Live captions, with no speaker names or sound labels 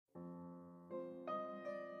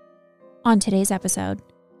On today's episode,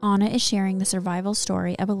 Anna is sharing the survival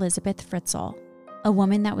story of Elizabeth Fritzl, a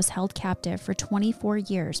woman that was held captive for 24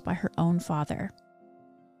 years by her own father.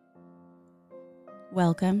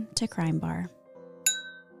 Welcome to Crime Bar.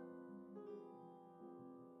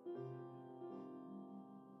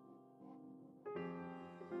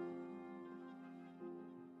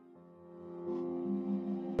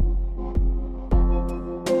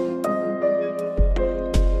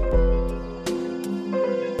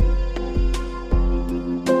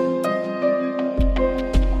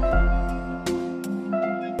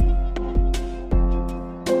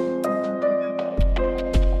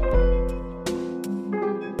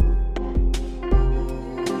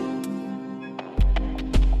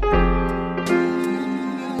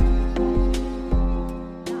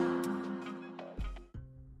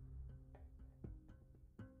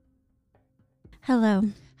 Hello.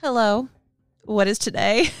 Hello. What is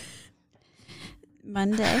today?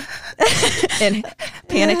 Monday. And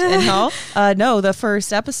panicked inhale. No, the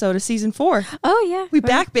first episode of season 4. Oh, yeah. We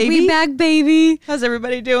back, baby. We back, baby. How's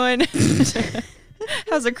everybody doing?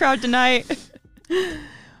 How's the crowd tonight?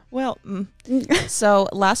 Well, so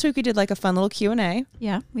last week we did like a fun little Q&A.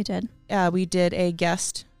 Yeah, we did. We did a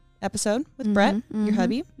guest episode with Brett, your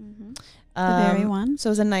hubby. Mm-hmm. The very one. So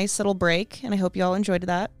it was a nice little break, and I hope you all enjoyed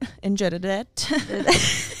that. Enjoyed it.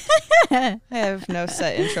 I have no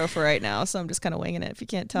set intro for right now, so I'm just kind of winging it if you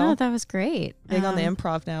can't tell. No, that was great. Big on the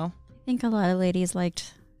improv now. I think a lot of ladies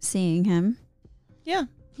liked seeing him. Yeah,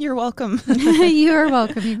 you're welcome. You are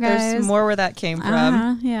welcome, you guys. There's more where that came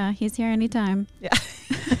from. Yeah, he's here anytime. Yeah.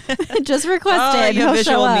 Just requested. You have He'll visual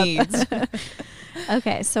show up. needs.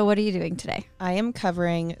 Okay, so what are you doing today? I am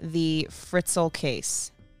covering the Fritzl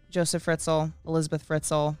case. Joseph Fritzl, Elizabeth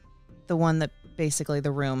Fritzl, the one that basically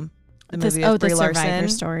The Room. The movie with Brie Larson. Survivor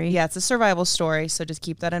story. Yeah, it's a survival story, so just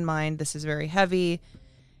keep that in mind. This is very heavy.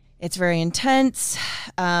 It's very intense.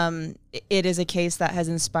 It is a case that has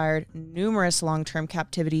inspired numerous long-term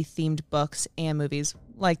captivity-themed books and movies,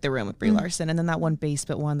 like The Room with Brie Larson, and then that one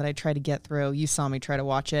basement one that I tried to get through. You saw me try to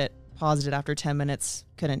watch it, paused it after 10 minutes,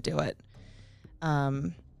 couldn't do it.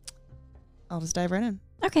 I'll just dive right in.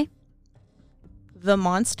 Okay. The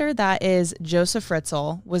monster that is Joseph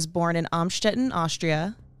Fritzl was born in Amstetten,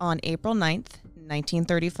 Austria on April 9th,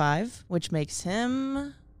 1935, which makes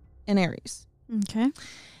him an Aries. Okay.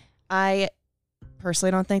 I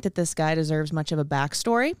personally don't think that this guy deserves much of a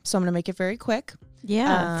backstory, so I'm going to make it very quick.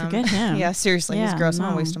 Yeah, forget him. Yeah, seriously, he's gross. I'm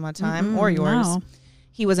not wasting my time or yours. No.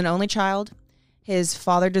 He was an only child. His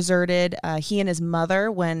father deserted he and his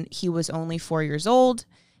mother when he was only 4 years old.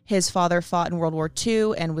 His father fought in World War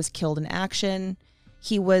II and was killed in action.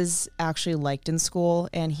 He was actually liked in school,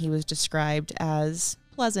 and he was described as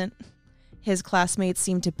pleasant. His classmates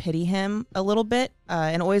seemed to pity him a little bit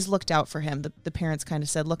and always looked out for him. The parents kind of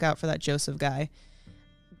said, look out for that Joseph guy,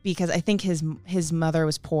 because I think his mother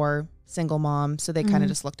was poor, single mom, so they kind of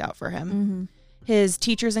just looked out for him. Mm-hmm. His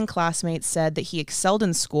teachers and classmates said that he excelled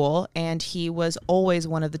in school, and he was always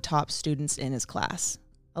one of the top students in his class.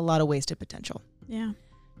 A lot of wasted potential. Yeah.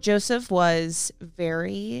 Joseph was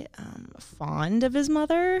very fond of his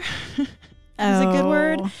mother. That's a good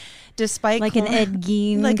word. Despite like an Ed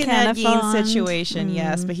Gein, like an Ed Gein fond situation,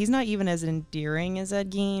 yes, but he's not even as endearing as Ed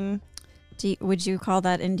Gein. Would you call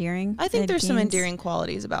that endearing? I think Ed there's some Gein's? endearing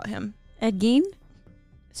qualities about him. Ed Gein?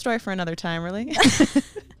 Story for another time, really.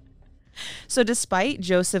 So despite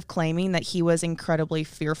Joseph claiming that he was incredibly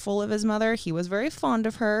fearful of his mother, he was very fond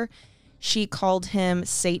of her. She called him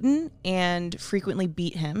Satan and frequently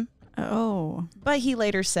beat him. Oh. But he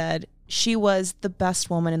later said, she was the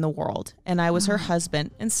best woman in the world, and I was her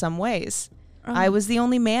husband in some ways. Oh. I was the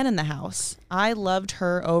only man in the house. I loved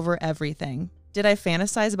her over everything. Did I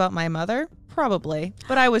fantasize about my mother? Probably,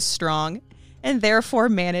 but I was strong and therefore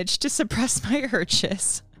managed to suppress my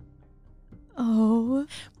urges. Oh.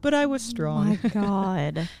 But I was strong. My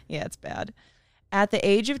God. Yeah, it's bad. At the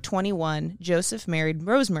age of 21, Joseph married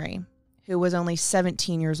Rosemary, who was only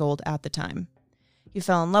 17 years old at the time. He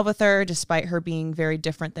fell in love with her despite her being very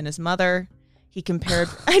different than his mother. He compared,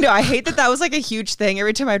 I know, I hate that was like a huge thing.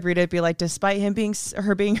 Every time I'd read it, it'd be like, despite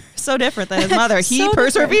her being so different than his mother, he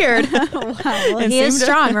persevered. Wow. Well, he is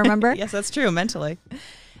strong, remember? Yes, that's true, mentally.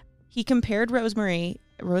 He compared Rosemary.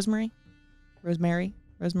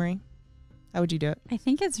 How would you do it? I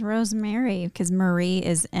think it's Rosemary because Marie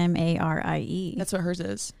is Marie. That's what hers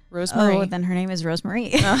is. Rosemary. Oh, then her name is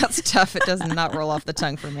Rosemary. No, that's tough. It does not roll off the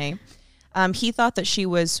tongue for me. He thought that she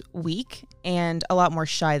was weak and a lot more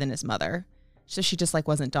shy than his mother. So she just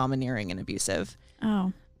wasn't domineering and abusive.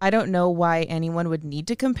 Oh. I don't know why anyone would need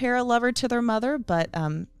to compare a lover to their mother, but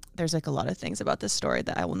There's like a lot of things about this story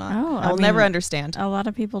that I will not. Oh, I will never understand. A lot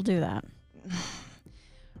of people do that.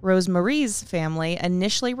 Rosemarie's family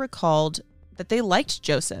initially recalled that they liked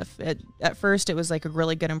Joseph. At first, it was like a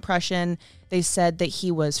really good impression. They said that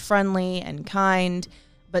he was friendly and kind,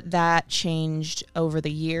 but that changed over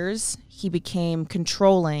the years. He became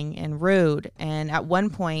controlling and rude, and at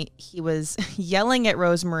one point, he was yelling at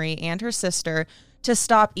Rosemarie and her sister to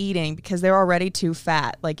stop eating because they're already too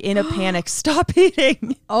fat. Like in a panic, stop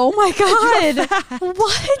eating. Oh my God.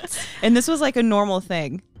 What? And this was like a normal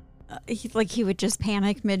thing. He would just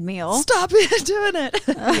panic mid-meal. Stop it, doing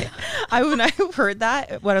it. When I heard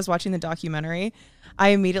that, when I was watching the documentary, I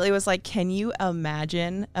immediately was like, can you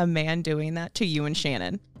imagine a man doing that to you and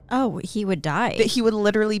Shannon? Oh, he would die. That he would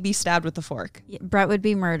literally be stabbed with a fork. Brett would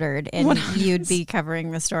be murdered, and 100%. you'd be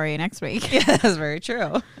covering the story next week. Yeah, that's very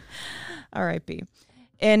true. R.I.P.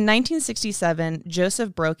 In 1967,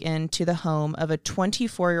 Joseph broke into the home of a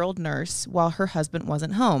 24-year-old nurse while her husband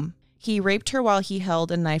wasn't home. He raped her while he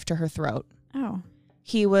held a knife to her throat. Oh.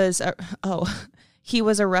 He was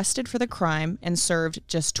arrested for the crime and served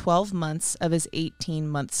just 12 months of his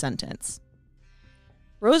 18-month sentence.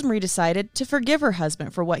 Rosemarie decided to forgive her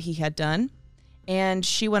husband for what he had done, and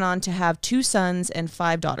she went on to have 2 sons and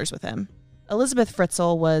 5 daughters with him. Elizabeth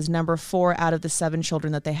Fritzl was number 4 out of the 7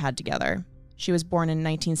 children that they had together. She was born in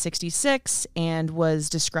 1966 and was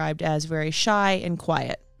described as very shy and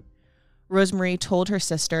quiet. Rosemarie told her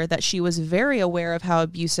sister that she was very aware of how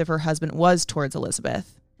abusive her husband was towards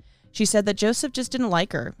Elizabeth. She said that Joseph just didn't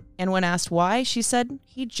like her, and when asked why, she said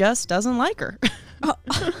he just doesn't like her.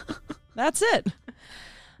 That's it.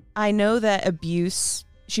 I know that abuse,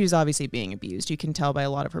 she was obviously being abused. You can tell by a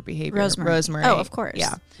lot of her behavior. Rosemarie. Oh, of course.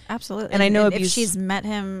 Yeah. Absolutely. And I know if abuse. she's met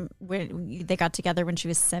him when they got together when she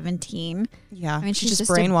was 17. Yeah. I mean, she's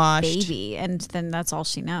just brainwashed. A baby, and then that's all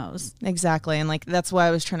she knows. Exactly. And like, that's why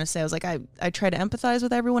I was trying to say, I was like, I try to empathize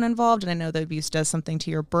with everyone involved, and I know that abuse does something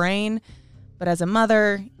to your brain, but as a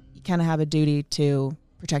mother, you kind of have a duty to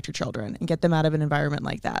protect your children and get them out of an environment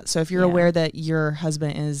like that. So if you're aware that your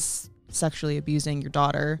husband is sexually abusing your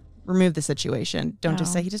daughter, remove the situation. Don't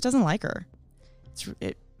just say he just doesn't like her.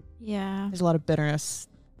 There's a lot of bitterness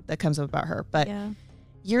that comes up about her. But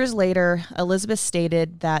years later, Elizabeth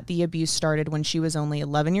stated that the abuse started when she was only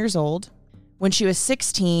 11 years old. When she was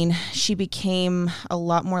 16, she became a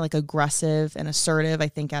lot more like aggressive and assertive, I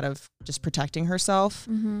think out of just protecting herself.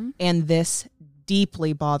 Mm-hmm. And this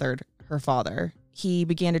deeply bothered her father. He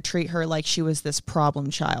began to treat her like she was this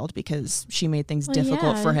problem child because she made things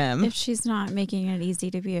difficult for him. If she's not making it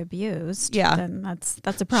easy to be abused, yeah, then that's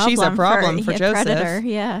a problem. She's a problem for Joseph. Predator,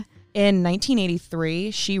 yeah. In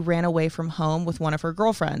 1983, she ran away from home with one of her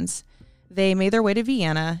girlfriends. They made their way to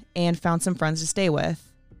Vienna and found some friends to stay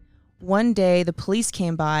with. One day, the police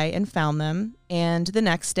came by and found them, and the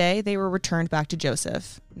next day, they were returned back to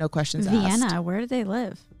Joseph. No questions asked. Vienna, where do they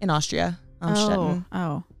live? In Austria. Amstetten.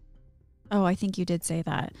 Oh, I think you did say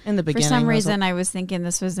that. In the beginning. For some reason, I was thinking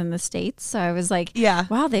this was in the States. So I was like,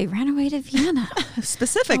 wow, they ran away to Vienna.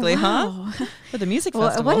 Specifically, huh? For the music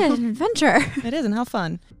festival. What an adventure. It is, and how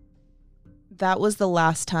fun. That was the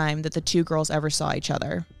last time that the 2 girls ever saw each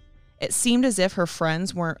other. It seemed as if her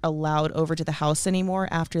friends weren't allowed over to the house anymore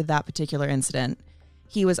after that particular incident.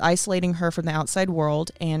 He was isolating her from the outside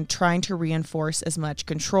world and trying to reinforce as much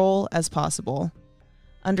control as possible.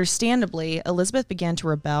 Understandably, Elizabeth began to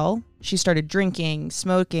rebel. She started drinking,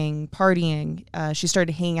 smoking, partying. She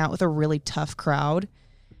started hanging out with a really tough crowd.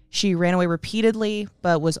 She ran away repeatedly,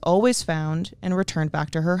 but was always found and returned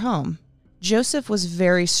back to her home. Joseph was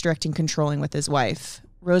very strict and controlling with his wife.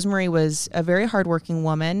 Rosemarie was a very hardworking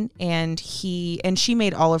woman, and she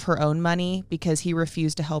made all of her own money because he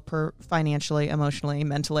refused to help her financially, emotionally,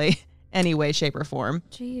 mentally, any way, shape, or form.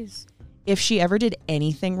 Jeez. If she ever did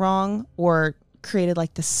anything wrong or created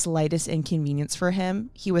like the slightest inconvenience for him,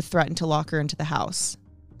 he would threaten to lock her into the house.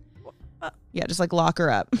 Yeah, just like lock her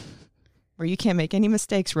up. Or you can't make any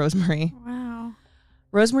mistakes, Rosemarie. Wow.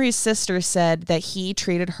 Rosemarie's sister said that he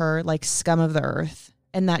treated her like scum of the earth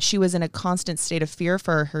and that she was in a constant state of fear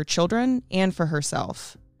for her children and for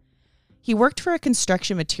herself. He worked for a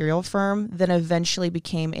construction material firm, then eventually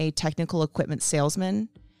became a technical equipment salesman.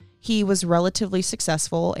 He was relatively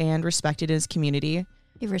successful and respected in his community.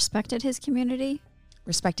 He respected his community?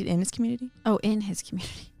 Respected in his community? Oh, in his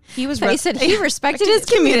community. He was. He said he respected his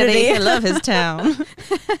community. I love his town.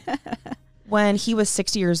 When he was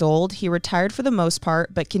 60 years old, he retired for the most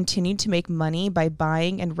part, but continued to make money by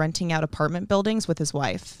buying and renting out apartment buildings with his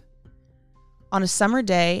wife. On a summer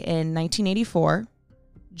day in 1984,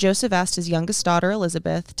 Joseph asked his youngest daughter,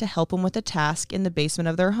 Elizabeth, to help him with a task in the basement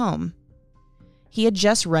of their home. He had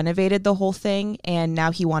just renovated the whole thing, and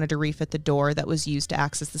now he wanted to refit the door that was used to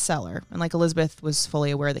access the cellar. And like Elizabeth was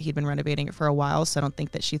fully aware that he'd been renovating it for a while, so I don't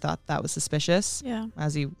think that she thought that was suspicious. Yeah.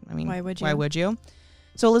 Why would you?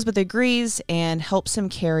 So Elizabeth agrees and helps him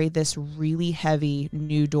carry this really heavy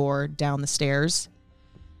new door down the stairs.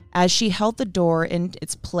 As she held the door in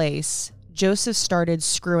its place, Joseph started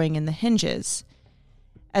screwing in the hinges.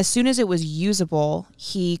 As soon as it was usable,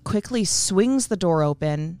 he quickly swings the door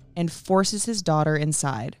open and forces his daughter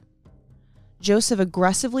inside. Joseph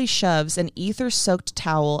aggressively shoves an ether-soaked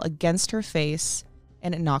towel against her face,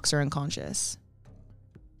 and it knocks her unconscious.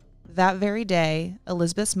 That very day,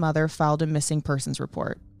 Elizabeth's mother filed a missing persons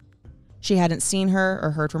report. She hadn't seen her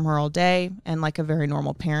or heard from her all day, and like a very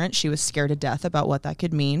normal parent, she was scared to death about what that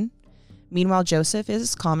could mean. Meanwhile, Joseph is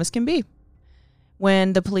as calm as can be.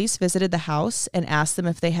 When the police visited the house and asked them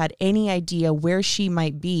if they had any idea where she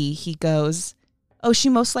might be, he goes, "Oh, she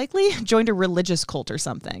most likely joined a religious cult or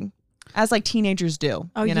something," as like teenagers do.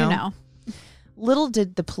 Oh, you know. Little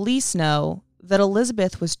did the police know that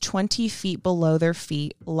Elizabeth was 20 feet below their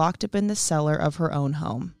feet, locked up in the cellar of her own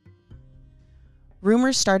home.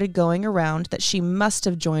 Rumors started going around that she must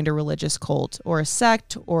have joined a religious cult or a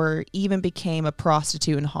sect or even became a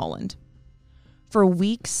prostitute in Holland. For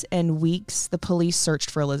weeks and weeks, the police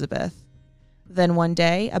searched for Elizabeth. Then one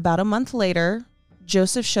day, about a month later,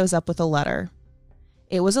 Joseph shows up with a letter.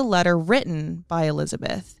 It was a letter written by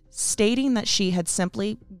Elizabeth, stating that she had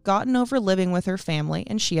simply gotten over living with her family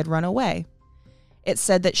and she had run away. It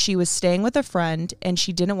said that she was staying with a friend and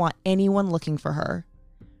she didn't want anyone looking for her.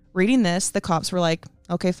 Reading this, the cops were like,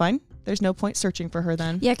 okay, fine. There's no point searching for her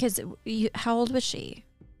then. Yeah, because how old was she?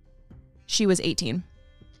 She was 18.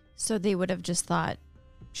 So they would have just thought,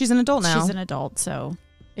 she's an adult now. She's an adult, so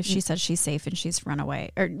if she says she's safe and she's run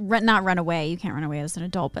away, or not run away, you can't run away as an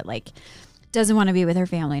adult, but like doesn't want to be with her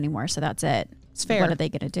family anymore, so that's it. It's fair. What are they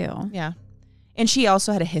going to do? Yeah. And she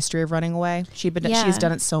also had a history of running away. She's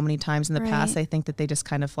done it so many times in the past. I think that they just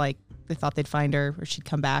kind of like, they thought they'd find her or she'd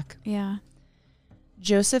come back. Yeah.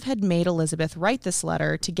 Joseph had made Elizabeth write this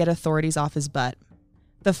letter to get authorities off his butt.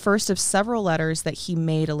 The first of several letters that he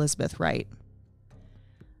made Elizabeth write.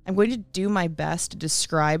 I'm going to do my best to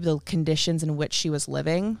describe the conditions in which she was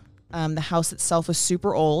living. The house itself was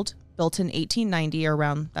super old, built in 1890 or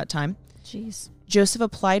around that time. Jeez. Joseph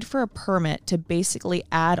applied for a permit to basically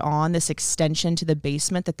add on this extension to the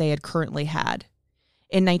basement that they had currently had.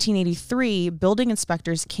 In 1983, building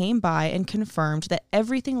inspectors came by and confirmed that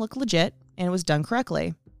everything looked legit and it was done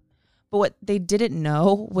correctly. But what they didn't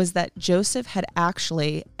know was that Joseph had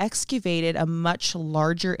actually excavated a much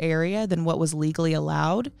larger area than what was legally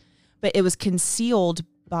allowed, but it was concealed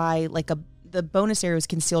by the bonus area was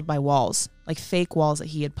concealed by walls, like fake walls that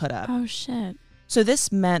he had put up. Oh, shit. So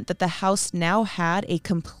this meant that the house now had a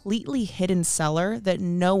completely hidden cellar that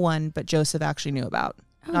no one but Joseph actually knew about,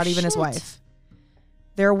 not even his wife.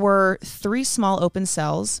 There were 3 small open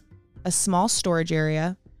cells, a small storage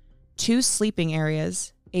area, 2 sleeping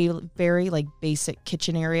areas, a very basic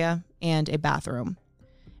kitchen area, and a bathroom.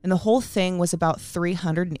 And the whole thing was about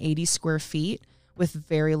 380 square feet with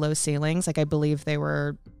very low ceilings. I believe they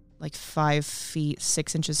were 5 feet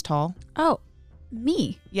 6 inches tall. Oh,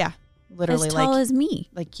 me. Yeah. Literally as tall as me.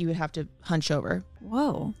 You would have to hunch over.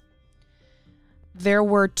 Whoa. There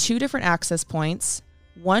were 2 different access points,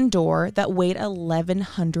 one door that weighed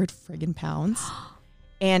 1,100 friggin' pounds.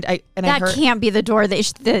 And I heard, can't be the door they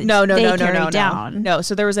carried down. No,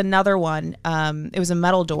 so there was another one. It was a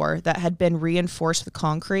metal door that had been reinforced with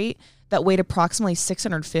concrete that weighed approximately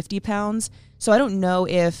 650 pounds. So I don't know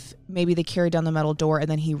if maybe they carried down the metal door and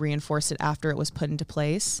then he reinforced it after it was put into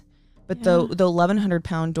place. But the 1,100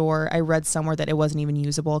 pound door, I read somewhere that it wasn't even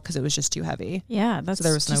usable because it was just too heavy. Yeah, that's so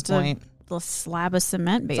there was no point. A slab of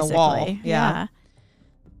cement, basically. It's a wall. Yeah.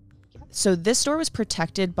 So this door was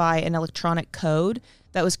protected by an electronic code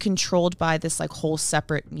that was controlled by this whole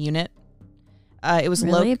separate unit. It was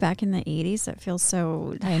really back in the 80s. That feels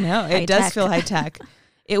so. I know it does feel high tech.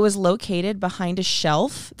 It was located behind a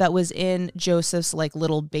shelf that was in Joseph's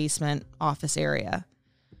little basement office area.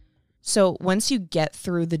 So once you get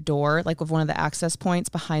through the door, with one of the access points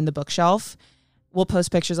behind the bookshelf, we'll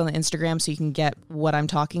post pictures on the Instagram so you can get what I'm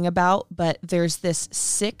talking about. But there's this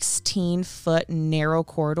 16-foot narrow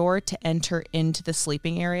corridor to enter into the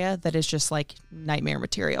sleeping area that is just nightmare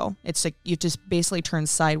material. It's you just basically turn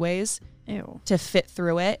sideways to fit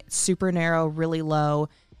through it. It's super narrow, really low.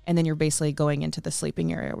 And then you're basically going into the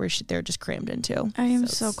sleeping area where they're just crammed into. I am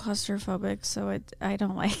so claustrophobic, so I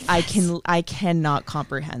don't like this. I cannot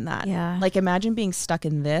comprehend that. Yeah. Imagine being stuck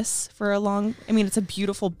in this for a long. It's a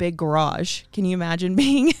beautiful big garage. Can you imagine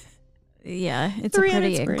being Yeah, it's a 300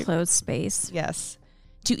 pretty square- enclosed space. Yes.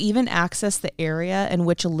 To even access the area in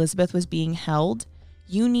which Elizabeth was being held,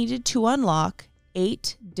 you needed to unlock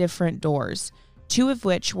 8 different doors, 2 of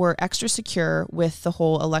which were extra secure with the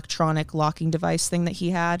whole electronic locking device thing that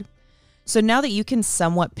he had. So now that you can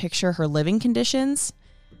somewhat picture her living conditions,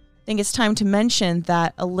 I think it's time to mention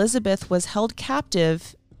that Elizabeth was held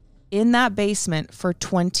captive in that basement for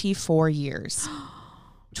 24 years.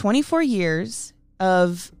 24 years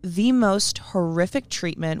of the most horrific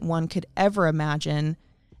treatment one could ever imagine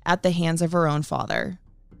at the hands of her own father,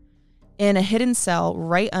 in a hidden cell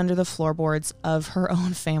right under the floorboards of her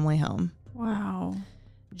own family home. Wow.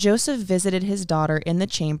 Joseph visited his daughter in the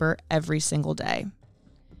chamber every single day.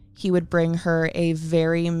 He would bring her a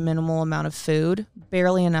very minimal amount of food,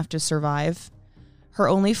 barely enough to survive. Her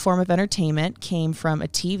only form of entertainment came from a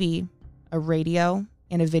TV, a radio,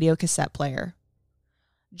 and a video cassette player.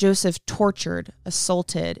 Joseph tortured,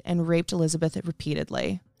 assaulted, and raped Elizabeth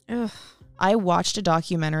repeatedly. Ugh. I watched a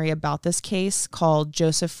documentary about this case called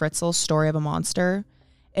Joseph Fritzl's Story of a Monster,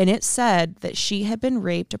 and it said that she had been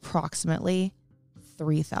raped approximately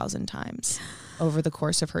 3,000 times over the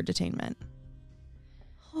course of her detainment.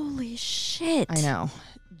 Holy shit. I know.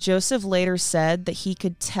 Joseph later said that he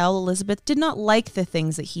could tell Elizabeth did not like the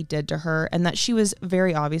things that he did to her and that she was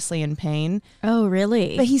very obviously in pain. Oh,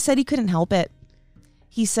 really? But he said he couldn't help it.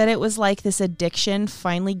 He said it was like this addiction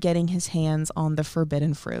finally getting his hands on the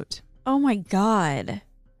forbidden fruit. Oh, my God.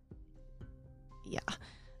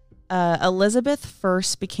 Yeah. Elizabeth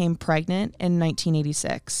first became pregnant in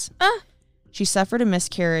 1986. She suffered a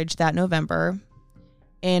miscarriage that November.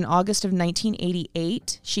 In August of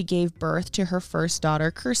 1988, she gave birth to her first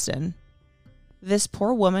daughter, Kirsten. This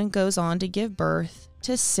poor woman goes on to give birth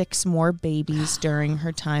to 6 more babies during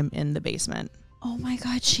her time in the basement. Oh, my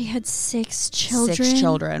God. She had 6 children? 6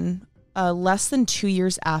 children. Less than 2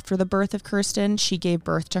 years after the birth of Kirsten, she gave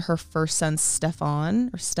birth to her first son,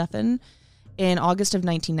 Stefan. In August of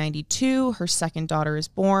 1992, her second daughter is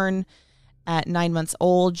born. At 9 months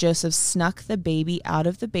old, Joseph snuck the baby out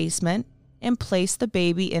of the basement and placed the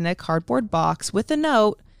baby in a cardboard box with a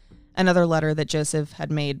note, another letter that Joseph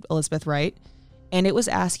had made Elizabeth write, and it was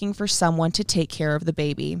asking for someone to take care of the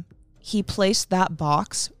baby. He placed that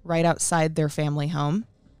box right outside their family home.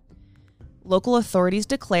 Local authorities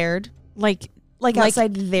declared, like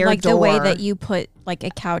outside their like door. the way that you put like a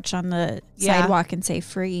couch on the sidewalk and say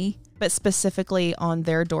free. But specifically on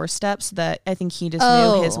their doorstep, so that I think he just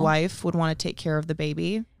knew his wife would want to take care of the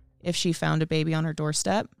baby if she found a baby on her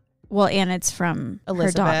doorstep. Well, and it's from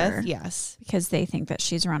Elizabeth, her daughter. yes. Because they think that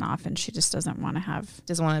she's run off and she just doesn't want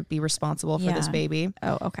to be responsible for this baby.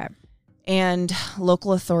 Oh, okay. And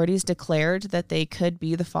local authorities declared that they could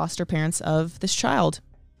be the foster parents of this child.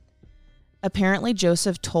 Apparently,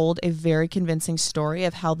 Joseph told a very convincing story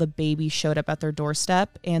of how the baby showed up at their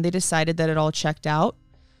doorstep, and they decided that it all checked out.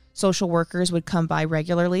 Social workers would come by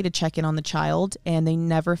regularly to check in on the child, and they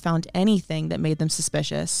never found anything that made them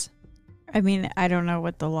suspicious. I mean, I don't know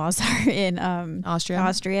what the laws are in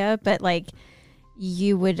Austria, but like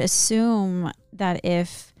you would assume that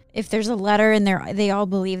if there's a letter in there, they all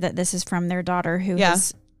believe that this is from their daughter who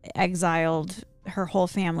has exiled her whole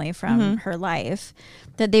family from her life,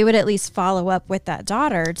 that they would at least follow up with that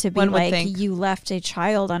daughter to be like, you left a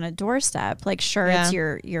child on a doorstep. Like, sure, it's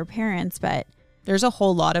your parents, but there's a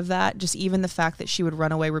whole lot of that. Just even the fact that she would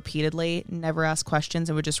run away repeatedly, never ask questions,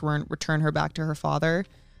 and would just return her back to her father.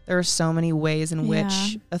 There are so many ways in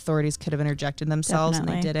which authorities could have interjected themselves and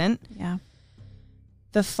they didn't. Yeah.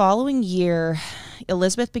 The following year,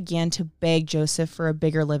 Elizabeth began to beg Joseph for a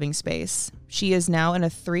bigger living space. She is now in a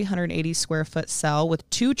 380 square foot cell with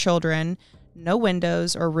 2 children, no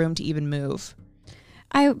windows or room to even move.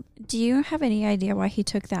 Do you have any idea why he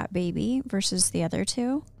took that baby versus the other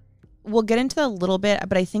 2? We'll get into that a little bit,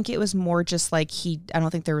 but I think it was more just like I don't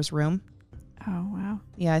think there was room. Oh, wow.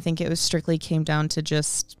 Yeah, I think it was strictly came down to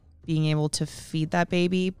just being able to feed that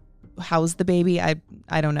baby, house the baby.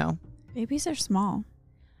 I don't know. Babies are small.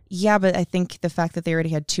 Yeah, but I think the fact that they already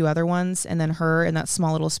had 2 other ones and then her in that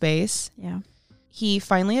small little space. Yeah. He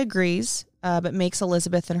finally agrees, but makes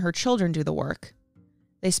Elizabeth and her children do the work.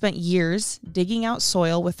 They spent years digging out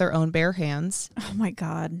soil with their own bare hands. Oh, my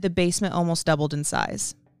God. The basement almost doubled in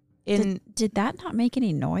size. Did that not make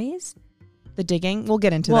any noise? The digging? We'll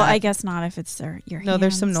get into that. Well, I guess not if it's your hands. No,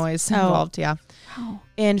 there's some noise involved, yeah. Wow.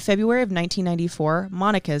 In February of 1994,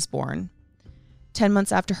 Monica is born. 10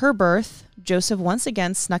 months after her birth, Joseph once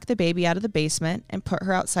again snuck the baby out of the basement and put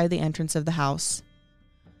her outside the entrance of the house.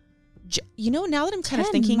 Now that I'm kind of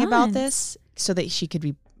thinking about this, so that she could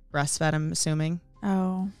be breastfed, I'm assuming.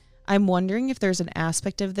 Oh. I'm wondering if there's an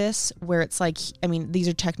aspect of this where it's like, I mean, these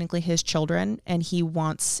are technically his children and he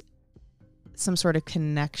wants some sort of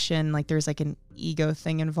connection. Like there's like an ego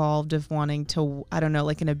thing involved of wanting to, I don't know,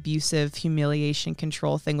 like an abusive humiliation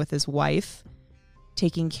control thing with his wife,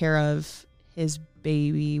 taking care of his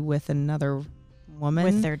baby with another woman.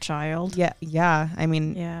 With their child. Yeah. Yeah. I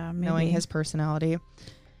mean, yeah, maybe. Knowing his personality.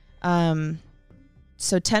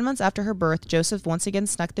 So 10 months after her birth, Joseph once again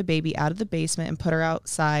snuck the baby out of the basement and put her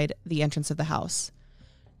outside the entrance of the house.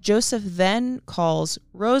 Joseph then calls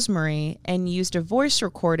Rosemary and used a voice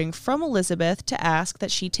recording from Elizabeth to ask that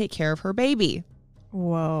she take care of her baby.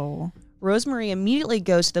 Whoa. Rosemary immediately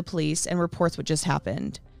goes to the police and reports what just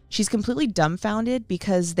happened. She's completely dumbfounded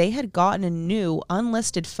because they had gotten a new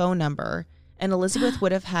unlisted phone number and Elizabeth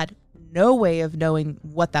would have had no way of knowing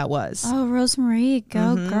what that was. Oh, Rosemary,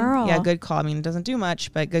 go girl. Yeah, good call. I mean, it doesn't do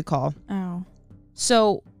much, but good call. Oh.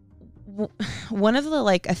 So one of the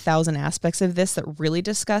 1,000 aspects of this that really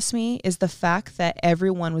disgusts me is the fact that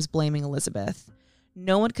everyone was blaming Elizabeth.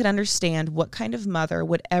 No one could understand what kind of mother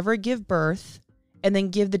would ever give birth and then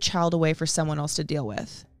give the child away for someone else to deal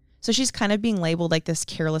with. So she's kind of being labeled like this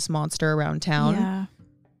careless monster around town. Yeah.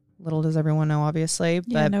 Little does everyone know, obviously.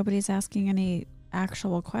 Yeah, but nobody's asking any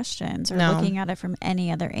actual questions or looking at it from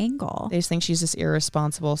any other angle. They just think she's this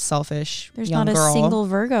irresponsible, selfish There's young not a girl. single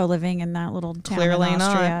Virgo living in that little town Clearly in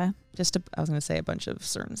Austria. Not. I was going to say a bunch of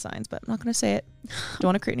certain signs, but I'm not going to say it. Don't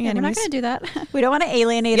want to create any We're enemies. not going to do that. We don't want to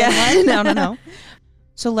alienate anyone. No.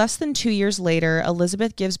 So less than 2 years later,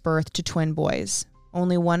 Elizabeth gives birth to twin boys.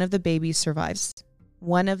 Only one of the babies survives.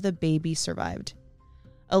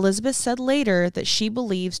 Elizabeth said later that she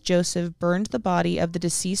believes Joseph burned the body of the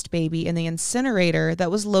deceased baby in the incinerator that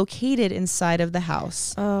was located inside of the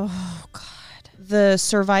house. Oh, God. The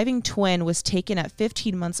surviving twin was taken at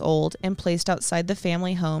 15 months old and placed outside the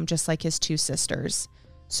family home just like his two sisters.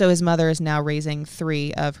 So his mother is now raising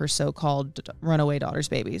 3 of her so-called runaway daughter's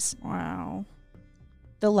babies. Wow.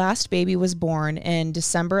 The last baby was born in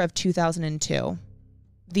December of 2002.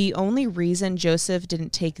 The only reason Joseph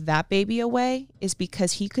didn't take that baby away is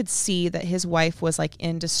because he could see that his wife was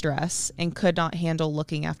in distress and could not handle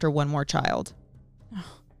looking after one more child.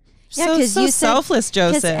 Oh. Yeah, because so selfless,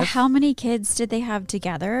 Joseph. How many kids did they have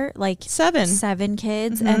together? 7. 7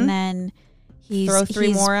 kids, and then he's Throw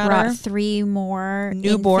 3 more at her. 3 more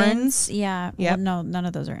Newborns. Infants. Yeah. Yep. Well, no, none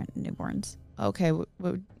of those are newborns. Okay.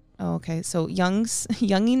 Okay. So youngins.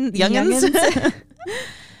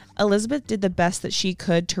 Elizabeth did the best that she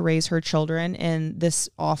could to raise her children in this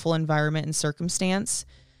awful environment and circumstance.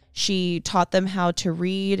 She taught them how to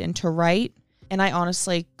read and to write. And I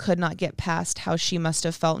honestly could not get past how she must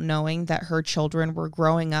have felt knowing that her children were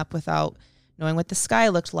growing up without knowing what the sky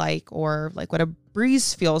looked like or what a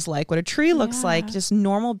breeze feels like, what a tree looks like, just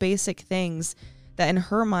normal basic things that in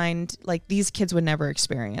her mind, these kids would never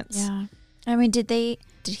experience. Yeah. I mean, did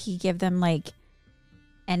he give them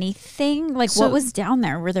anything? What was down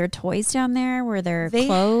there? Were there toys down there? Were there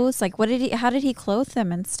clothes? How did he clothe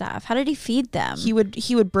them and stuff? How did he feed them? He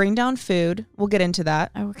would bring down food. We'll get into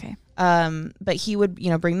that. Oh, okay. But he would,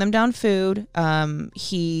 bring them down food.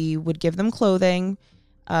 He would give them clothing.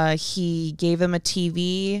 He gave them a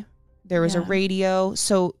TV. There was a radio.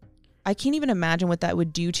 So I can't even imagine what that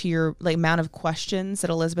would do to your amount of questions that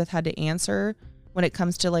Elizabeth had to answer when it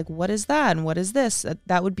comes to what is that and what is this?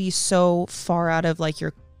 That would be so far out of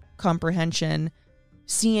your comprehension,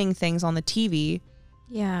 seeing things on the TV.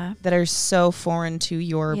 Yeah. That are so foreign to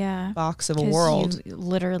your box of a world. You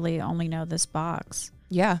literally only know this box.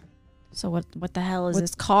 Yeah. So what the hell is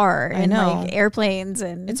this car? I know. And airplanes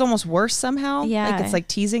and it's almost worse somehow. Yeah. It's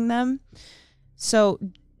teasing them. So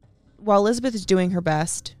while Elizabeth is doing her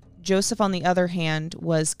best, Joseph, on the other hand,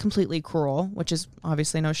 was completely cruel, which is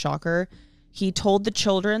obviously no shocker. He told the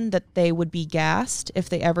children that they would be gassed if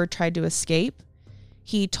they ever tried to escape.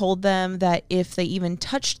 He told them that if they even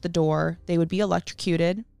touched the door, they would be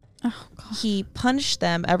electrocuted. Oh, God. He punished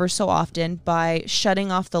them ever so often by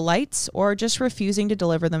shutting off the lights or just refusing to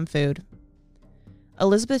deliver them food.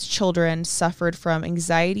 Elizabeth's children suffered from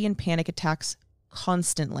anxiety and panic attacks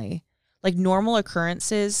constantly. Normal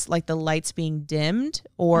occurrences, like the lights being dimmed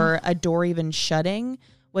or a door even shutting,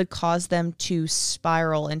 would cause them to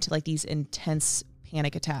spiral into these intense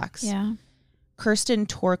panic attacks. Yeah. Kirsten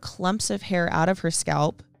tore clumps of hair out of her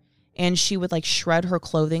scalp, and she would shred her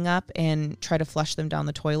clothing up and try to flush them down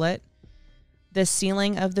the toilet. The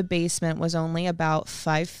ceiling of the basement was only about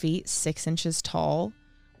 5 feet, 6 inches tall,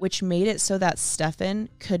 which made it so that Stefan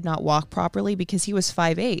could not walk properly because he was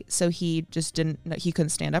 5'8". So he just he couldn't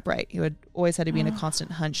stand upright. He would always had to be in a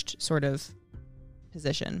constant hunched sort of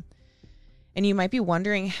position. And you might be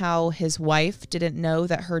wondering how his wife didn't know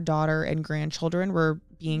that her daughter and grandchildren were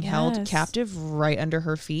being held captive right under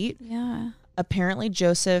her feet. Yeah. Apparently,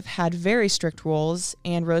 Joseph had very strict rules,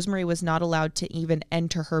 and Rosemary was not allowed to even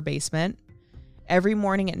enter her basement. Every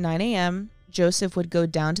morning at 9 a.m., Joseph would go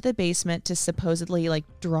down to the basement to supposedly like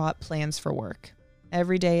draw up plans for work.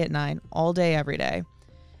 Every day at 9, all day, every day.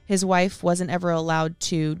 His wife wasn't ever allowed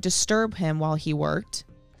to disturb him while he worked.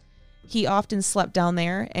 He often slept down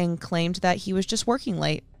there and claimed that he was just working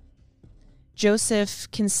late.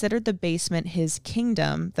 Joseph considered the basement his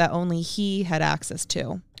kingdom that only he had access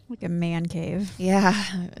to. Like a man cave. Yeah,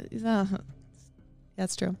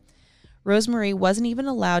 that's true. Rosemary wasn't even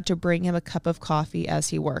allowed to bring him a cup of coffee as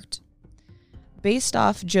he worked. Based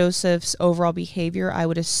off Joseph's overall behavior, I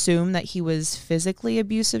would assume that he was physically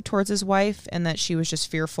abusive towards his wife and that she was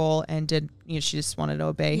just fearful and she just wanted to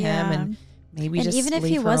obey him and maybe just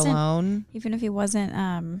leave her alone. Even if he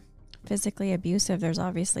wasn't physically abusive, there's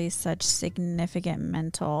obviously such significant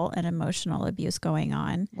mental and emotional abuse going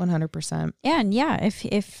on. 100%. And yeah,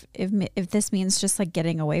 if this means just like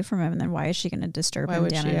getting away from him, then why is she going to disturb him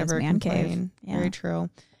down in his man cave? Yeah. Very true.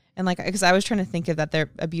 And like, because I was trying to think of that their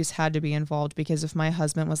abuse had to be involved, because if my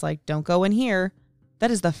husband was like, don't go in here,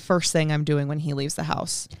 that is the first thing I'm doing when he leaves the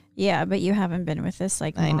house. Yeah, but you haven't been with this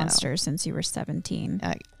like monster since you were 17.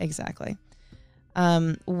 Exactly.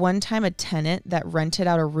 One time a tenant that rented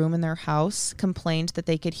out a room in their house complained that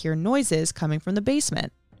they could hear noises coming from the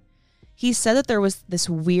basement. He said that there was this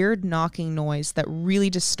weird knocking noise that really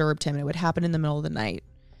disturbed him, and it would happen in the middle of the night.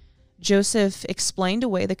 Joseph explained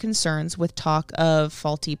away the concerns with talk of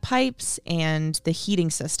faulty pipes and the heating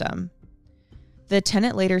system. The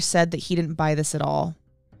tenant later said that he didn't buy this at all.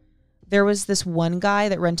 There was this one guy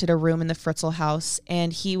that rented a room in the Fritzl house,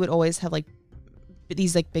 and he would always have like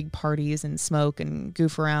these like big parties and smoke and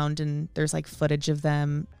goof around, and there's like footage of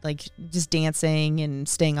them like just dancing and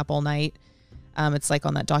staying up all night. It's like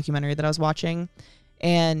on that documentary that I was watching,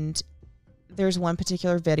 and there's one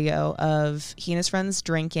particular video of he and his friends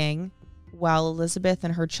drinking while Elizabeth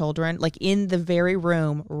and her children, like in the very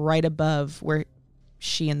room right above where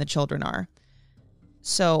she and the children are.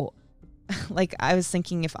 So like I was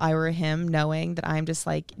thinking, if I were him, knowing that I'm just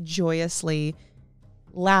like joyously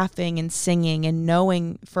laughing and singing and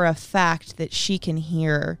knowing for a fact that she can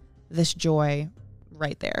hear this joy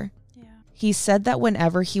right there. Yeah. He said that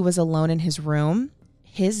whenever he was alone in his room,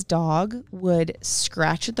 his dog would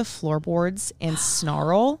scratch at the floorboards and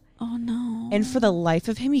snarl. Oh no. And for the life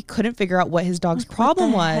of him, he couldn't figure out what his dog's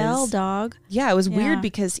problem was. What the hell, dog? Yeah, it was weird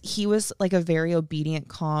because he was like a very obedient,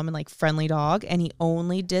 calm, and like friendly dog, and he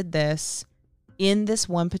only did this in this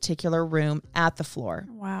one particular room at the floor.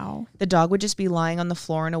 Wow. The dog would just be lying on the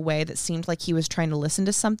floor in a way that seemed like he was trying to listen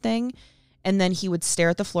to something, and then he would stare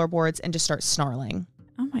at the floorboards and just start snarling.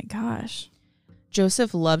 Oh my gosh.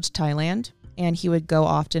 Joseph loved Thailand, and he would go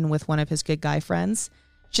often with one of his good guy friends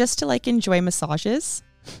just to like enjoy massages.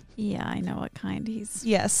 Yeah, I know what kind he's.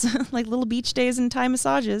 Yes, like little beach days and Thai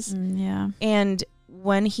massages. Yeah. And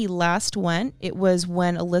when he last went, it was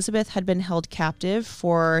when Elizabeth had been held captive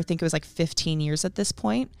for, I think it was like 15 years at this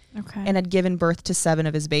point. Okay. And had given birth to 7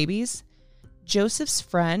 of his babies. Joseph's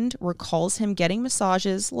friend recalls him getting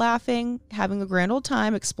massages, laughing, having a grand old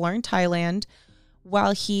time, exploring Thailand,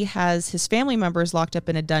 while he has his family members locked up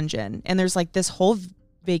in a dungeon. And there's like this whole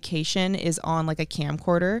vacation is on like a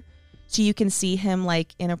camcorder. So you can see him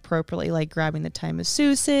like inappropriately like grabbing the Thai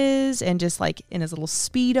masseuses and just like in his little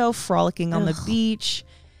Speedo frolicking on the beach.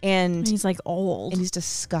 And he's like old. And he's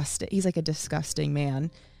disgusting. He's like a disgusting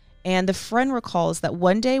man. And the friend recalls that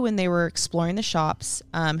one day when they were exploring the shops,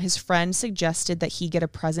 his friend suggested that he get a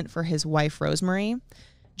present for his wife, Rosemary.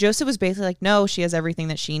 Joseph was basically like, no, she has everything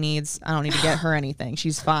that she needs. I don't need to get her anything.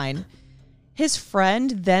 She's fine. His friend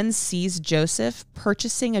then sees Joseph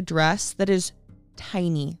purchasing a dress that is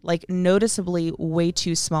tiny, like noticeably way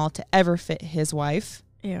too small to ever fit his wife.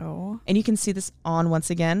 Ew. And you can see this on,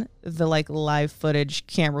 once again, the like live footage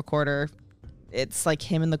camera recorder. It's like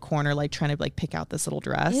him in the corner, like trying to like pick out this little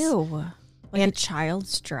dress. Ew. Like a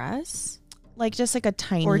child's dress? Like just like a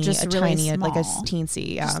tiny, or just really tiny, small. like a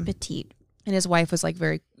teensy. Yeah. Just petite. And his wife was like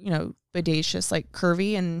very, bodacious, like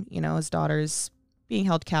curvy, and, his daughter's being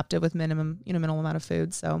held captive with minimal amount of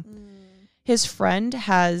food. So his friend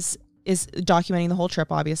is documenting the whole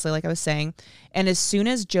trip, obviously, like I was saying. And as soon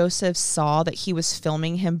as Joseph saw that he was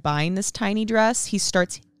filming him buying this tiny dress, he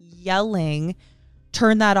starts yelling,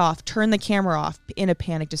 turn that off, turn the camera off, in a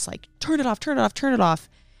panic, just like, turn it off, turn it off, turn it off.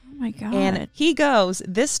 Oh my God. And he goes,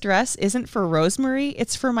 this dress isn't for Rosemary,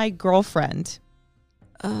 it's for my girlfriend.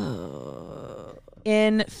 Oh.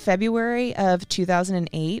 In February of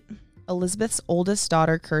 2008, Elizabeth's oldest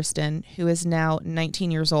daughter, Kirsten, who is now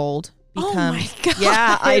 19 years old, becomes... Oh my God.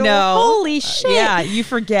 Yeah, I know. Holy shit. Yeah, you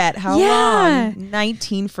forget how long.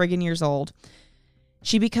 19 friggin' years old.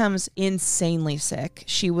 She becomes insanely sick.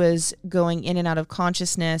 She was going in and out of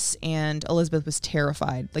consciousness, and Elizabeth was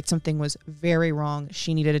terrified. Like something was very wrong.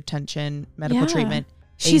 She needed attention, medical treatment.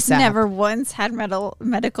 She's ASAP. never once had medical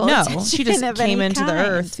No, attention. she just of came any into the kind.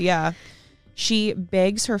 earth. Yeah. She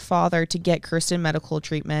begs her father to get Kirsten medical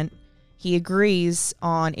treatment. He agrees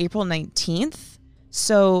on April 19th.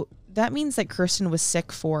 So that means that Kirsten was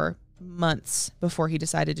sick for months before he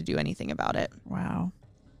decided to do anything about it. Wow.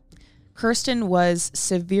 Kirsten was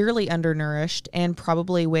severely undernourished and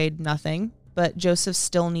probably weighed nothing, but Joseph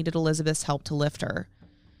still needed Elizabeth's help to lift her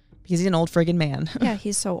because he's an old friggin' man. Yeah,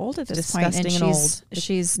 he's so old at this point. Disgusting and old.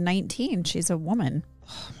 She's 19. She's a woman.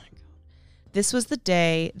 Oh my God. This was the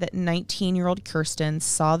day that 19-year-old Kirsten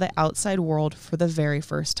saw the outside world for the very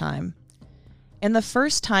first time. And the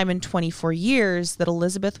first time in 24 years that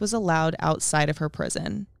Elizabeth was allowed outside of her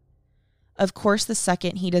prison. Of course, the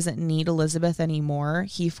second he doesn't need Elizabeth anymore,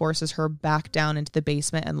 he forces her back down into the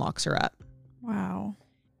basement and locks her up. Wow.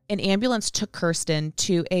 An ambulance took Kirsten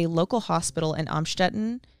to a local hospital in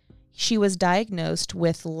Amstetten. She was diagnosed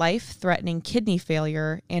with life-threatening kidney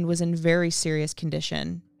failure and was in very serious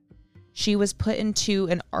condition. She was put into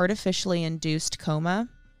an artificially induced coma.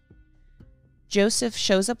 Joseph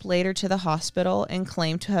shows up later to the hospital and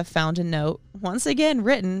claimed to have found a note, once again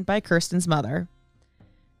written by Kirsten's mother.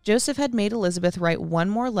 Joseph had made Elizabeth write one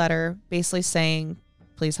more letter, basically saying,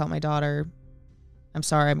 "Please help my daughter. I'm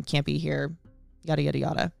sorry, I can't be here. Yada, yada,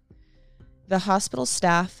 yada." The hospital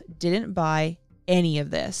staff didn't buy any of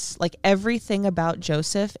this. Like, everything about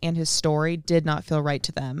Joseph and his story did not feel right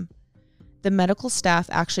to them. The medical staff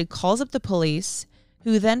actually calls up the police,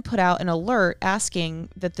 who then put out an alert asking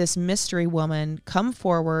that this mystery woman come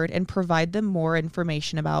forward and provide them more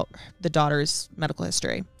information about the daughter's medical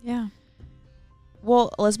history. Yeah.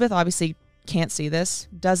 Well, Elizabeth obviously can't see this,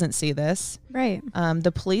 doesn't see this. Right.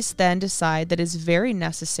 The police then decide that it's very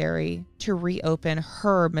necessary to reopen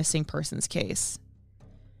her missing persons case.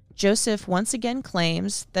 Joseph once again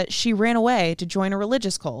claims that she ran away to join a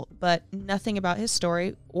religious cult, but nothing about his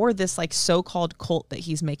story or this like so-called cult that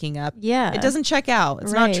he's making up. Yeah. It doesn't check out.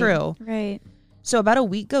 It's not true. Right. So about a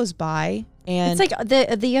week goes by, and it's like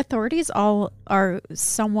the authorities all are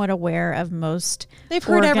somewhat aware of most they've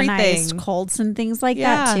heard organized everything. cults and things like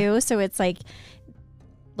that too. So it's like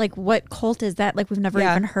what cult is that? Like, we've never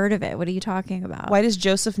even heard of it. What are you talking about? Why does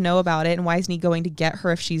Joseph know about it, and why isn't he going to get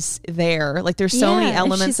her if she's there? Like, there's so many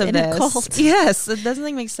elements of this. A cult. Yes, it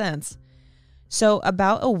doesn't make sense. So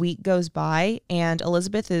about a week goes by, and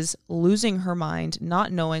Elizabeth is losing her mind,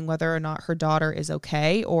 not knowing whether or not her daughter is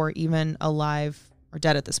okay or even alive or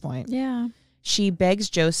dead at this point. Yeah. She begs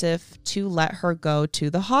Joseph to let her go to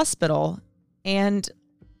the hospital, and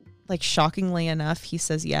like, shockingly enough, he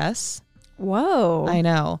says yes. Whoa. I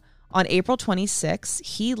know. On April 26,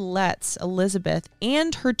 he lets Elizabeth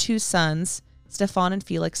and her two sons, Stefan and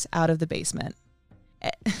Felix, out of the basement.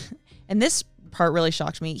 And this part really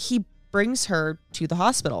shocked me. He brings her to the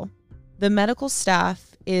hospital. The medical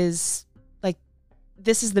staff is like,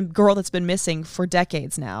 this is the girl that's been missing for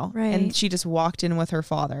decades now. Right. And she just walked in with her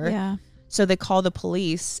father. Yeah. So they call the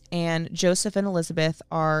police, and Joseph and Elizabeth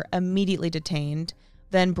are immediately detained,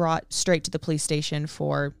 then brought straight to the police station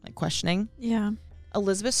for like questioning. Yeah.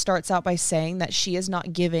 Elizabeth starts out by saying that she is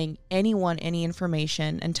not giving anyone any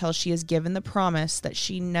information until she is given the promise that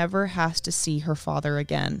she never has to see her father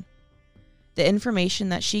again. The information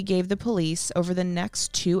that she gave the police over the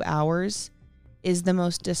next 2 hours is the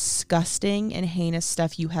most disgusting and heinous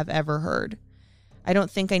stuff you have ever heard. I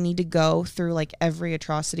don't think I need to go through like every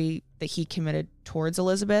atrocity that he committed towards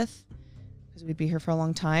Elizabeth, because we'd be here for a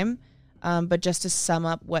long time. But just to sum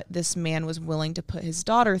up what this man was willing to put his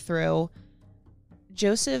daughter through,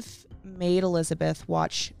 Joseph made Elizabeth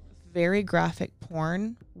watch very graphic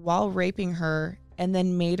porn while raping her, and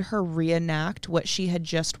then made her reenact what she had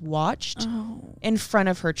just watched in front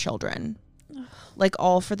of her children, like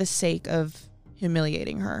all for the sake of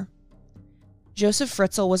humiliating her. Joseph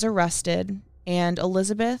Fritzl was arrested, and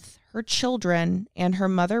Elizabeth, her children, and her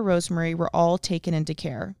mother Rosemary were all taken into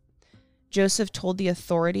care. Joseph told the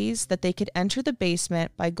authorities that they could enter the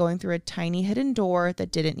basement by going through a tiny hidden door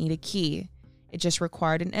that didn't need a key. It just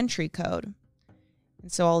required an entry code.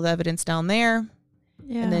 And so all the evidence down there,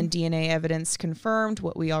 and then DNA evidence confirmed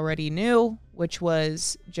what we already knew, which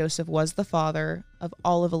was Joseph was the father of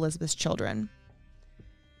all of Elizabeth's children.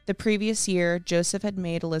 The previous year, Joseph had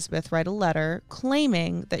made Elizabeth write a letter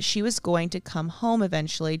claiming that she was going to come home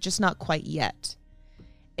eventually, just not quite yet.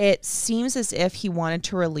 It seems as if he wanted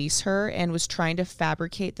to release her and was trying to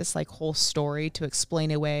fabricate this like whole story to explain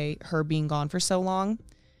away her being gone for so long.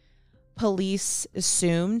 Police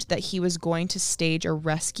assumed that he was going to stage a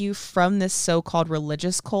rescue from this so-called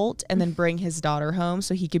religious cult and then bring his daughter home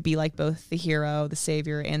so he could be like both the hero, the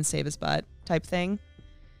savior, and save his butt type thing.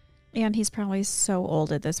 And he's probably so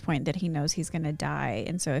old at this point that he knows he's going to die.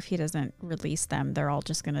 And so if he doesn't release them, they're all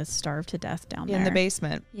just going to starve to death down there. In the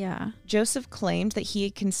basement. Yeah. Joseph claimed that he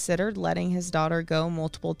had considered letting his daughter go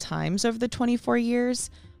multiple times over the 24 years,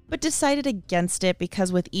 but decided against it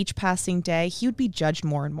because with each passing day, he would be judged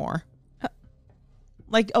more and more.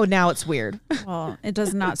 Like, oh, now it's weird. Well, it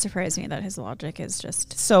does not surprise me that his logic is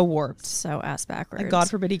just so warped. So ass backwards. God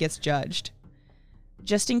forbid he gets judged.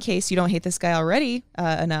 Just in case you don't hate this guy already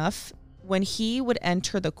enough, when he would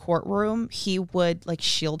enter the courtroom, he would like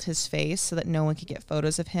shield his face so that no one could get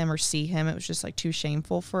photos of him or see him. It was just like too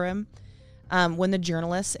shameful for him. When the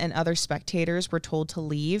journalists and other spectators were told to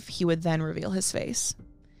leave, he would then reveal his face.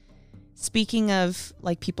 Speaking of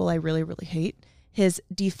like people I really, really hate, his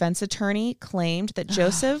defense attorney claimed that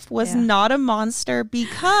Joseph was not a monster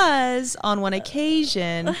because on one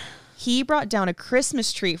occasion he brought down a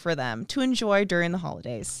Christmas tree for them to enjoy during the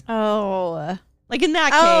holidays. Oh. Like in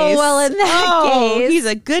that case. Oh, well, in that case. He's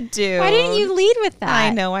a good dude. Why didn't you lead with that? I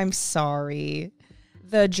know, I'm sorry.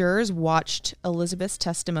 The jurors watched Elizabeth's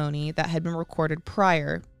testimony that had been recorded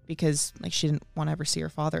prior because like she didn't want to ever see her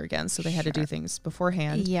father again, so they had to do things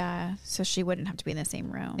beforehand. Yeah, so she wouldn't have to be in the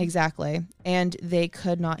same room. Exactly. And they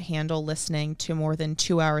could not handle listening to more than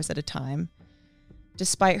 2 hours at a time.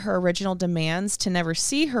 Despite her original demands to never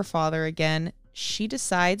see her father again, she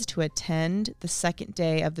decides to attend the second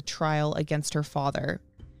day of the trial against her father.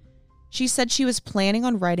 She said she was planning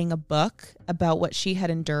on writing a book about what she had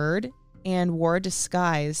endured and wore a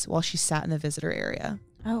disguise while she sat in the visitor area.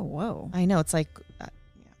 Oh, whoa. I know. It's like,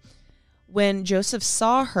 when Joseph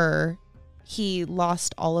saw her, he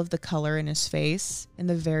lost all of the color in his face. And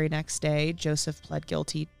the very next day, Joseph pled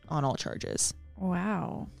guilty on all charges.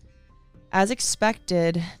 Wow. As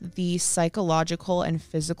expected, the psychological and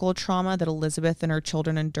physical trauma that Elizabeth and her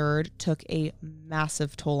children endured took a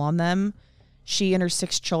massive toll on them. She and her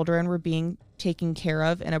 6 children were being taken care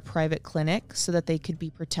of in a private clinic so that they could be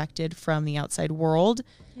protected from the outside world,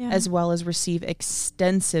 as well as receive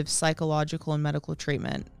extensive psychological and medical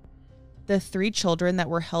treatment. The 3 children that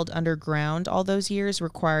were held underground all those years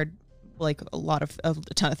required like a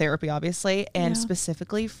ton of therapy, obviously, and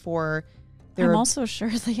specifically for I'm also sure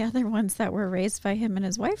the other ones that were raised by him and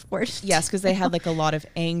his wife were. Yes, because they had like a lot of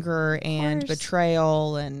anger and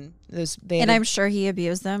betrayal, and I'm sure he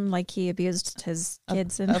abused them like he abused his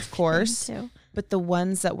kids. Of course, too. But the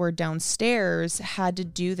ones that were downstairs had to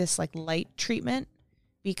do this like light treatment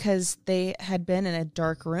because they had been in a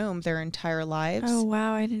dark room their entire lives. Oh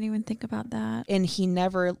wow, I didn't even think about that. And he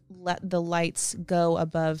never let the lights go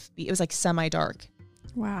above. It was like semi-dark.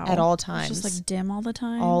 Wow. At all times. It's just like dim all the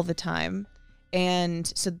time. All the time. And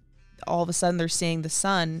so all of a sudden they're seeing the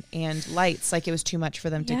sun and lights like it was too much for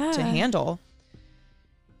them to handle.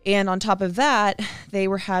 And on top of that, they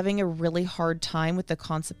were having a really hard time with the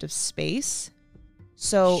concept of space.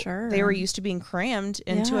 So they were used to being crammed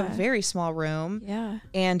into a very small room. Yeah.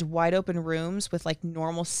 And wide open rooms with like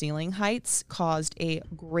normal ceiling heights caused a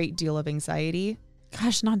great deal of anxiety.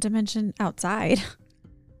 Gosh, not to mention outside.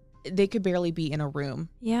 They could barely be in a room.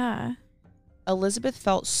 Yeah. Elizabeth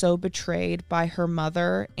felt so betrayed by her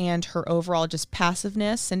mother and her overall just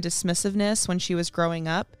passiveness and dismissiveness when she was growing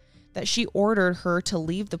up that she ordered her to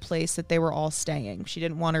leave the place that they were all staying. She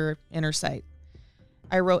didn't want her in her sight.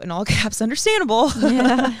 I wrote in all caps, understandable.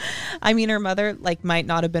 Yeah. I mean, her mother like might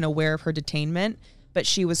not have been aware of her detainment, but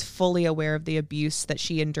she was fully aware of the abuse that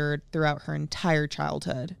she endured throughout her entire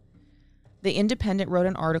childhood. The Independent wrote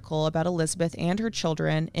an article about Elizabeth and her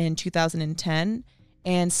children in 2010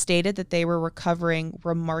 and stated that they were recovering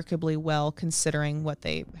remarkably well considering what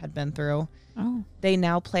they had been through. Oh. They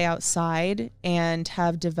now play outside and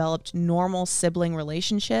have developed normal sibling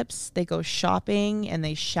relationships. They go shopping and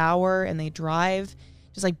they shower and they drive.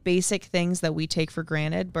 Just like basic things that we take for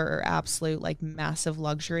granted, but are absolute like massive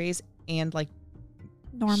luxuries and like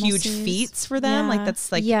huge feats for them. Like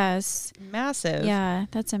that's like massive. Yeah,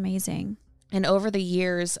 that's amazing. And over the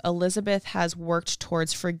years, Elizabeth has worked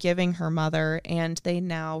towards forgiving her mother, and they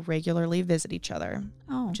now regularly visit each other,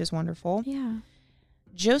 which is wonderful. Yeah.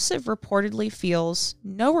 Joseph reportedly feels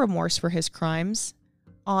no remorse for his crimes.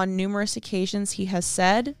 On numerous occasions, he has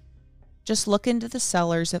said, "Just look into the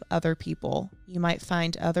cellars of other people. You might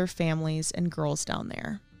find other families and girls down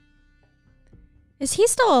there." Is he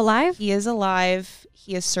still alive? He is alive.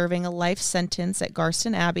 He is serving a life sentence at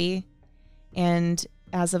Garston Abbey, and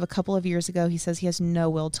as of a couple of years ago, he says he has no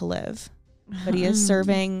will to live. But he is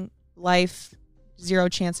serving life, 0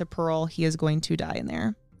 chance of parole. He is going to die in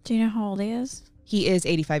there. Do you know how old he is? He is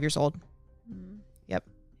 85 years old. Yep.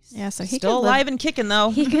 Yeah, so he's still alive and kicking, though.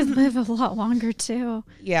 He could live a lot longer, too.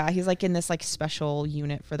 Yeah, he's like in this like special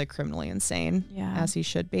unit for the criminally insane, as he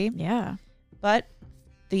should be. Yeah. But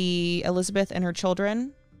the Elizabeth and her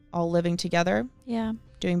children all living together. Yeah.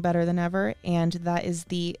 Doing better than ever. And that is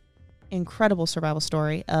the incredible survival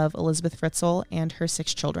story of Elizabeth Fritzl and her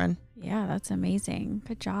 6 children. Yeah, that's amazing.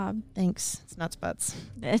 Good job. Thanks. It's nuts butts.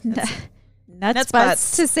 Nuts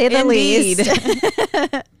butts, to say the least.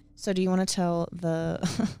 So do you want to tell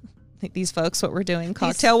these folks what we're doing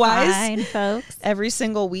cocktail-wise? Fine folks. Every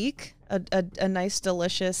single week, a nice,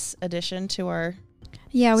 delicious addition to our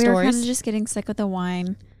Yeah, we stories. were kind of just getting sick with the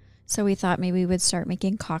wine. So we thought maybe we would start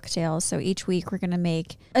making cocktails. So each week we're going to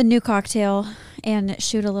make a new cocktail and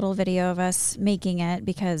shoot a little video of us making it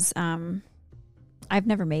because I've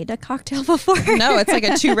never made a cocktail before. No, it's like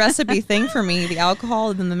a 2-recipe thing for me. The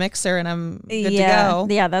alcohol and then the mixer, and I'm good to go.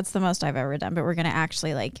 Yeah, that's the most I've ever done. But we're going to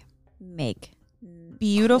actually like make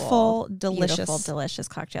beautiful, delicious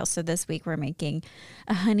cocktails. So this week we're making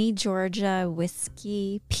a Honey Georgia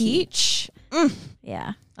whiskey peach.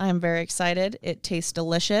 Yeah. I am very excited. It tastes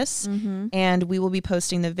delicious. Mm-hmm. And we will be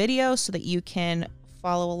posting the video so that you can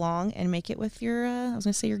follow along and make it with your, I was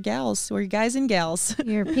going to say your gals, or your guys and gals.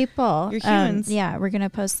 Your people. Your humans. Yeah, we're going to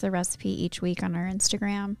post the recipe each week on our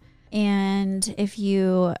Instagram. And if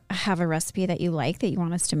you have a recipe that you like that you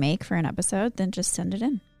want us to make for an episode, then just send it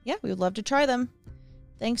in. Yeah, we would love to try them.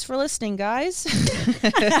 Thanks for listening, guys.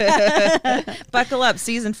 Buckle up.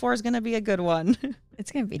 Season 4 is going to be a good one.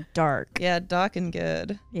 It's going to be dark. Yeah, dark and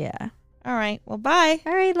good. Yeah. All right. Well, bye.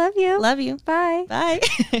 All right. Love you. Love you. Bye. Bye.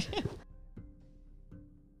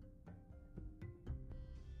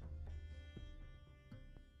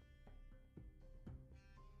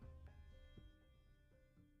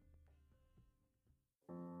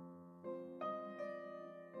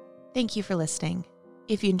 Thank you for listening.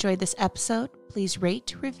 If you enjoyed this episode, please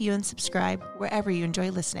rate, review, and subscribe wherever you enjoy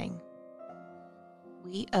listening.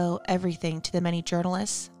 We owe everything to the many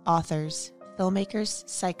journalists, authors, filmmakers,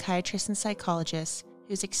 psychiatrists, and psychologists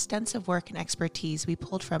whose extensive work and expertise we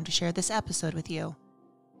pulled from to share this episode with you.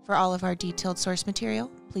 For all of our detailed source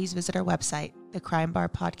material, please visit our website,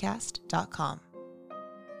 thecrimebarpodcast.com.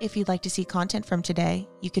 If you'd like to see content from today,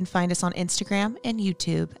 you can find us on Instagram and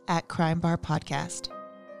YouTube at Crime Bar Podcast.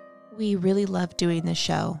 We really love doing this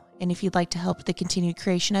show, and if you'd like to help with the continued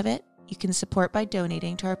creation of it, you can support by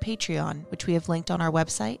donating to our Patreon, which we have linked on our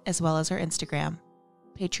website as well as our Instagram,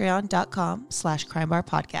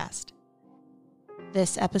 patreon.com/crimebarpodcast.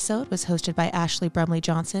 This episode was hosted by Ashley Brumley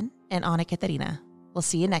Johnson and Anna Katharina. We'll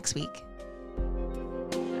see you next week.